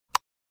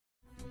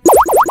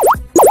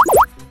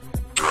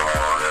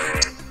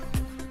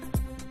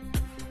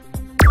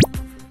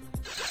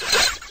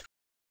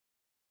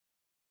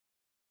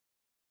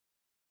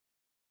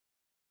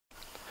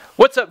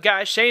What's up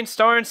guys, Shane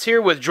Starnes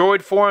here with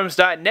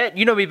DroidForums.net.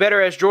 You know me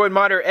better as Droid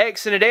Modder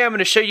X, and today I'm going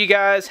to show you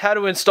guys how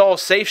to install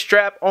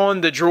SafeStrap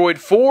on the Droid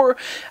 4.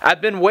 I've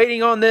been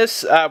waiting on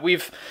this.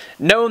 We've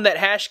known that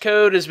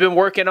HashCode has been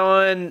working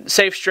on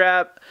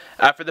SafeStrap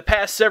for the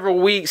past several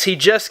weeks. He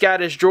just got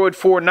his Droid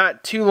 4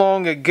 not too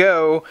long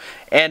ago,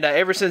 and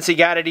ever since he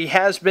got it, he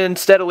has been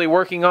steadily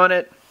working on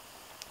it.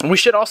 We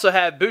should also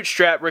have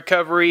Bootstrap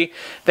recovery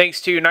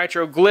thanks to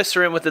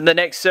nitroglycerin within the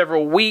next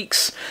several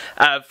weeks.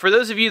 For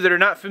those of you that are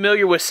not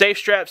familiar with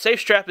SafeStrap,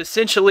 SafeStrap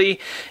essentially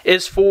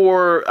is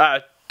for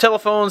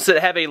telephones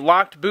that have a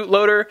locked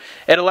bootloader.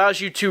 It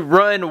allows you to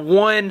run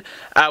one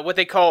what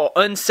they call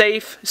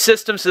unsafe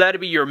system, so that'd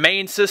be your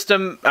main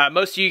system.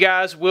 Most of you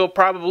guys will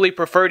probably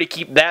prefer to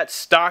keep that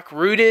stock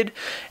rooted.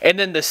 And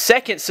then the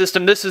second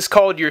system, this is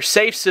called your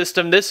safe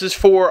system. This is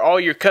for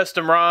all your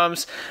custom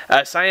ROMs,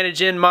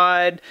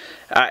 CyanogenMod,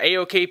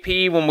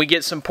 AOKP when we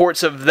get some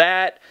ports of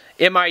that,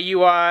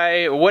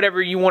 MIUI,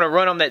 whatever you want to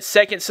run on that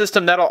second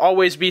system, that'll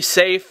always be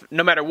safe.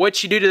 No matter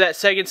what you do to that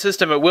second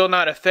system, it will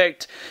not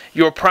affect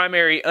your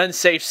primary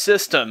unsafe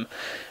system.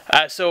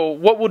 So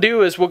what we'll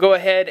do is we'll go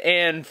ahead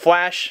and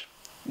flash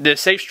the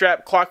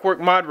SafeStrap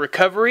ClockWorkMod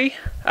recovery.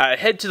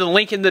 Head to the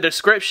link in the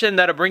description.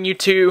 That'll bring you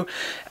to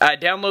a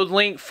download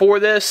link for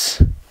this.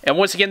 And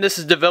once again, this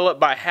is developed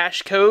by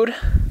HashCode,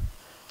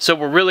 so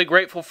we're really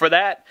grateful for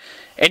that.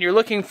 And you're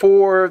looking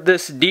for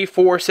this D4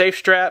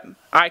 SafeStrap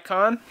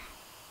icon.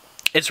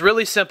 It's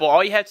really simple.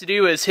 All you have to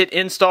do is hit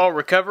install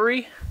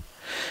recovery.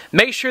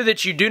 Make sure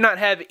that you do not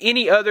have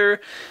any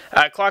other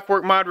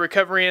ClockWorkMod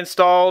recovery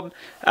installed.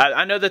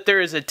 I know that there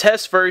is a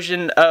test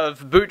version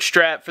of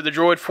Bootstrap for the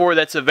Droid 4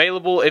 that's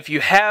available. If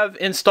you have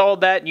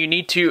installed that, you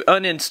need to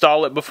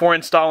uninstall it before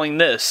installing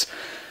this.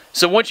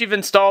 So once you've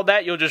installed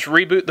that, you'll just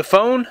reboot the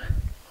phone.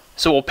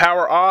 So we'll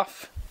power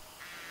off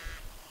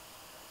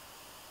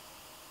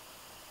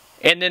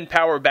and then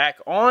power back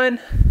on.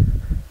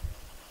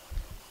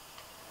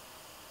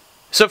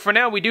 So for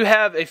now, we do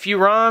have a few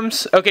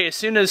ROMs. Okay, as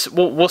soon as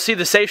we'll see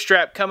the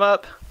SafeStrap come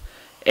up,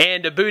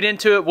 and to boot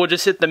into it, we'll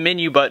just hit the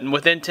menu button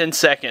within 10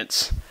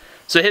 seconds.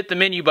 So hit the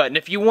menu button.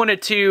 If you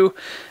wanted to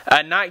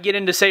not get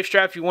into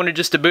SafeStrap, if you wanted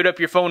just to boot up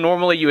your phone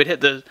normally, you would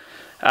hit the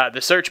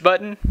search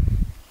button.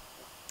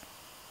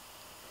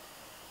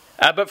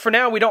 But for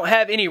now, we don't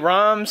have any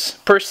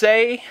ROMs per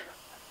se.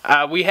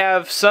 We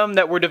have some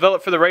that were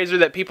developed for the Razor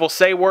that people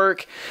say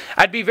work.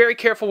 I'd be very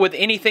careful with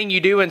anything you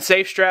do in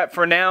SafeStrap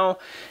for now,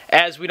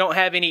 as we don't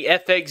have any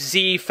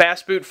FXZ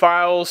fastboot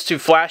files to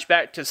flash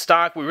back to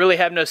stock. We really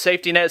have no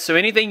safety net, so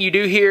anything you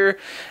do here,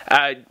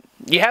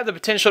 you have the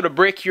potential to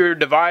brick your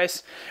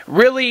device.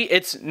 Really,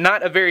 it's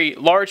not a very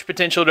large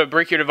potential to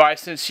brick your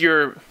device, since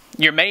your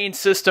main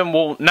system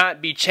will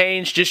not be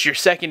changed, just your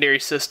secondary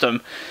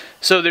system.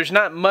 So there's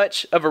not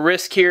much of a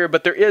risk here,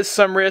 but there is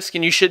some risk,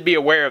 and you should be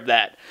aware of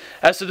that.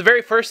 So the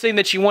very first thing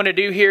that you want to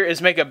do here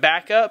is make a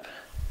backup.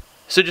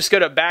 So just go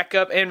to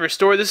backup and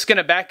restore. This is going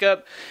to back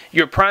up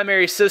your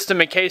primary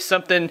system in case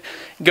something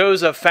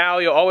goes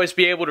afoul. You'll always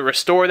be able to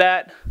restore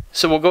that.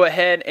 So we'll go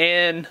ahead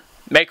and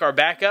make our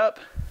backup.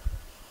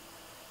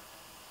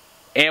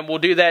 And we'll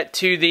do that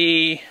to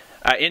the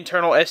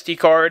internal SD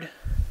card.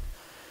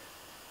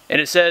 And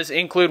it says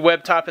include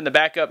webtop in the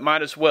backup,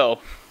 might as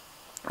well.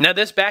 Now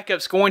this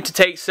backup's going to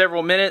take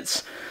several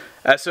minutes.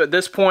 So at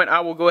this point, I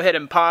will go ahead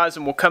and pause,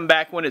 and we'll come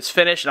back when it's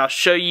finished, and I'll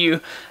show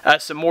you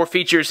some more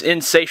features in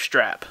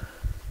SafeStrap.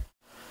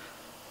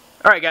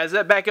 Alright guys,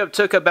 that backup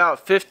took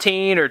about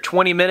 15 or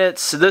 20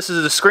 minutes. So this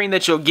is the screen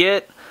that you'll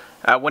get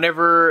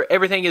whenever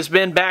everything has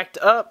been backed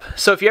up.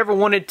 So if you ever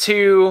wanted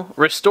to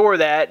restore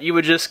that, you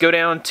would just go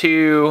down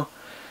to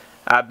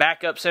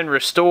backups and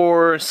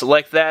restore,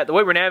 select that. The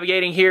way we're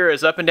navigating here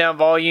is up and down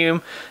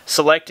volume,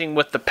 selecting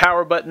with the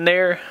power button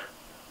there.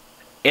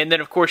 And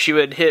then of course you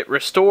would hit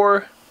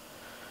restore.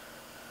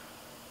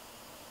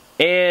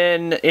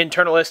 And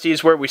internal SD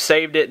is where we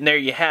saved it, and there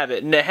you have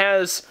it. And it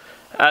has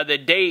the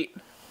date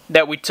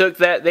that we took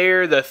that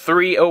there, the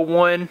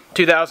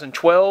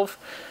 3/01/2012.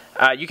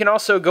 You can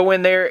also go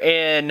in there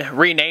and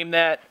rename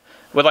that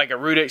with like a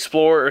root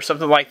explorer or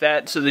something like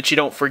that, so that you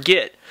don't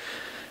forget.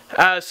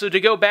 So to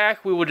go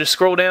back, we will just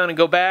scroll down and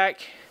go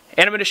back.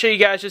 And I'm going to show you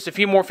guys just a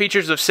few more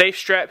features of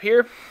SafeStrap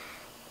here.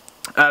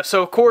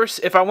 So of course,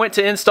 if I went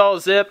to install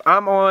zip,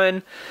 I'm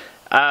on,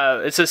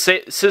 it says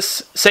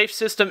safe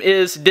system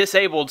is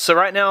disabled. So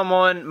right now I'm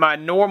on my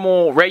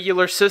normal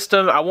regular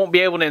system. I won't be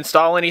able to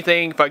install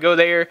anything. If I go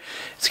there,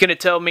 it's going to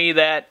tell me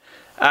that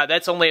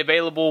that's only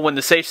available when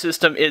the safe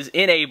system is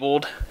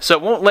enabled. So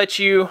it won't let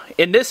you,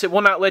 in this it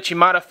will not let you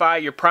modify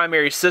your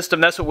primary system.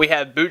 That's what we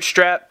have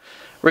Bootstrap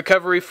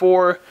recovery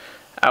for,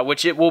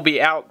 which it will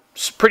be out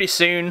pretty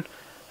soon.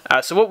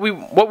 So what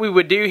we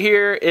would do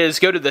here is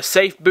go to the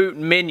Safe Boot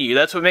menu.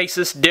 That's what makes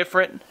this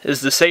different,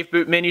 is the Safe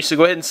Boot menu. So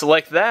go ahead and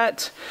select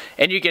that,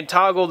 and you can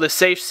toggle the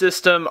safe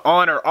system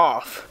on or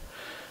off.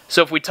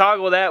 So if we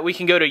toggle that, we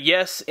can go to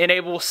yes,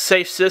 enable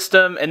safe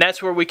system, and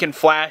that's where we can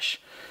flash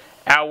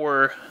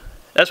our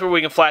That's where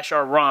we can flash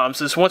our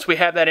ROMs. So once we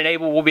have that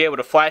enabled, we'll be able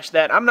to flash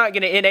that. I'm not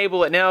going to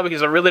enable it now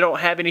because I really don't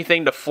have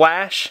anything to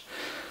flash.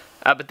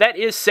 But that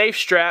is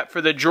SafeStrap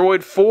for the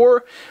Droid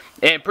 4.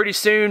 And pretty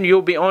soon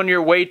you'll be on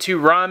your way to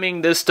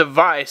ROMing this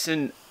device.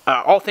 And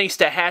all thanks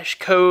to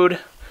HashCode,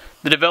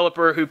 the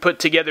developer who put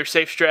together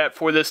SafeStrap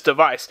for this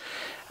device.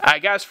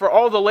 Guys, for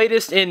all the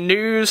latest in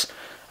news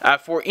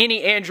for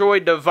any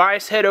Android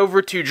device, head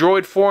over to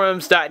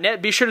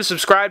droidforums.net. Be sure to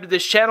subscribe to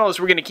this channel as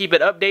we're going to keep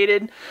it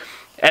updated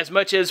as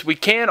much as we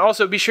can.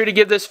 Also, be sure to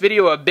give this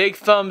video a big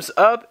thumbs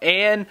up,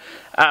 and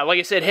like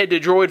I said, head to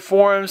Droid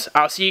Forums.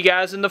 I'll see you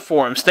guys in the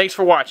forums. Thanks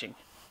for watching.